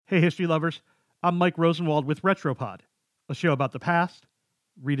Hey, history lovers. I'm Mike Rosenwald with Retropod, a show about the past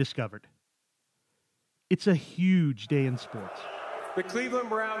rediscovered. It's a huge day in sports. The Cleveland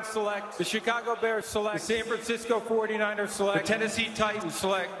Browns select, the Chicago Bears select, the San Francisco 49ers select, the Tennessee Titans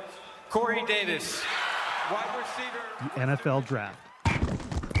select Corey Davis, wide receiver. The NFL Draft.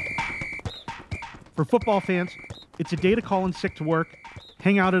 For football fans, it's a day to call in sick to work,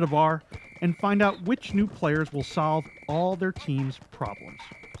 hang out at a bar, and find out which new players will solve all their team's problems.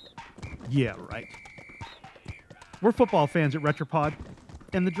 Yeah, right. We're football fans at Retropod,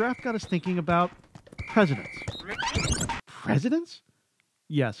 and the draft got us thinking about presidents. Presidents?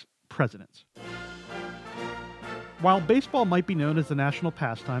 Yes, presidents. While baseball might be known as the national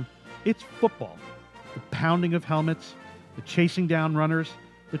pastime, it's football. The pounding of helmets, the chasing down runners,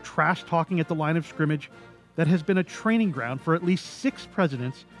 the trash talking at the line of scrimmage that has been a training ground for at least 6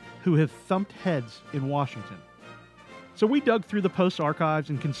 presidents who have thumped heads in Washington. So we dug through the Post archives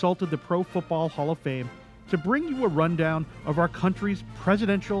and consulted the Pro Football Hall of Fame to bring you a rundown of our country's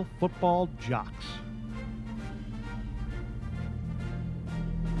presidential football jocks.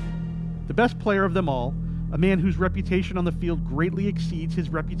 The best player of them all, a man whose reputation on the field greatly exceeds his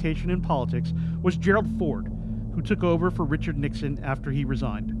reputation in politics, was Gerald Ford, who took over for Richard Nixon after he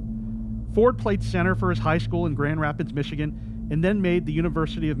resigned. Ford played center for his high school in Grand Rapids, Michigan, and then made the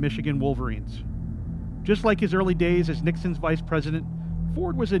University of Michigan Wolverines. Just like his early days as Nixon's vice president,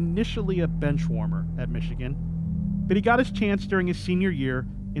 Ford was initially a bench warmer at Michigan, but he got his chance during his senior year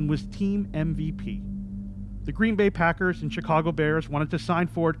and was team MVP. The Green Bay Packers and Chicago Bears wanted to sign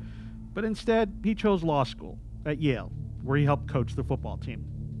Ford, but instead he chose law school at Yale, where he helped coach the football team.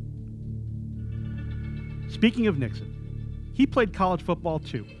 Speaking of Nixon, he played college football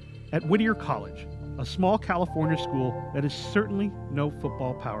too, at Whittier College, a small California school that is certainly no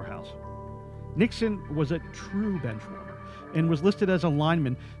football powerhouse. Nixon was a true bench warmer and was listed as a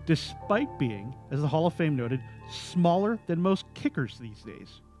lineman despite being, as the Hall of Fame noted, smaller than most kickers these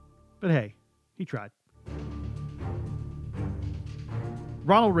days. But hey, he tried.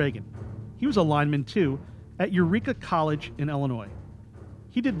 Ronald Reagan. He was a lineman too at Eureka College in Illinois.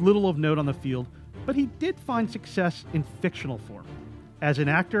 He did little of note on the field, but he did find success in fictional form, as an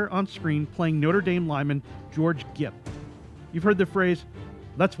actor on screen playing Notre Dame lineman George Gipp. You've heard the phrase,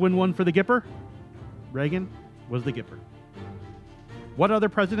 "Let's win one for the Gipper"? Reagan was the Gipper. What other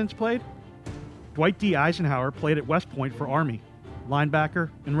presidents played? Dwight D. Eisenhower played at West Point for Army, linebacker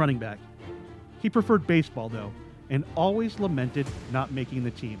and running back. He preferred baseball, though, and always lamented not making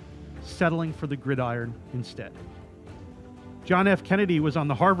the team, settling for the gridiron instead. John F. Kennedy was on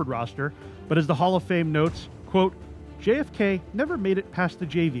the Harvard roster, but as the Hall of Fame notes, quote, JFK never made it past the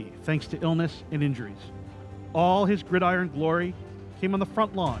JV thanks to illness and injuries. All his gridiron glory came on the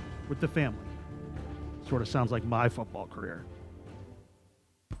front lawn with the family. Sort of sounds like my football career.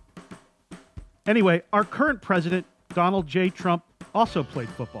 Anyway, our current president, Donald J. Trump, also played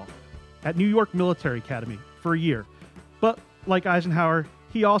football at New York Military Academy for a year. But like Eisenhower,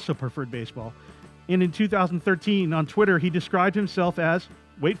 he also preferred baseball. And in 2013, on Twitter, he described himself as,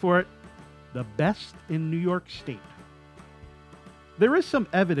 wait for it, the best in New York State. There is some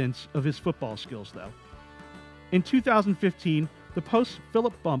evidence of his football skills, though. In 2015, the Post's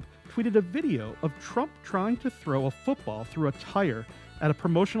Philip Bump tweeted a video of Trump trying to throw a football through a tire at a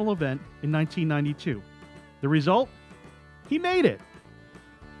promotional event in 1992. The result? He made it.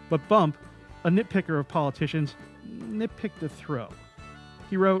 But Bump, a nitpicker of politicians, nitpicked the throw.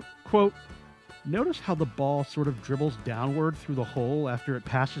 He wrote, quote, notice how the ball sort of dribbles downward through the hole after it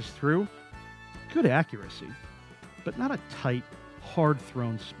passes through? Good accuracy, but not a tight,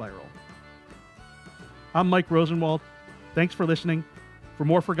 hard-thrown spiral. I'm Mike Rosenwald. Thanks for listening. For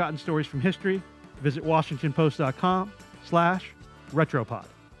more forgotten stories from history, visit WashingtonPost.com/Retropod.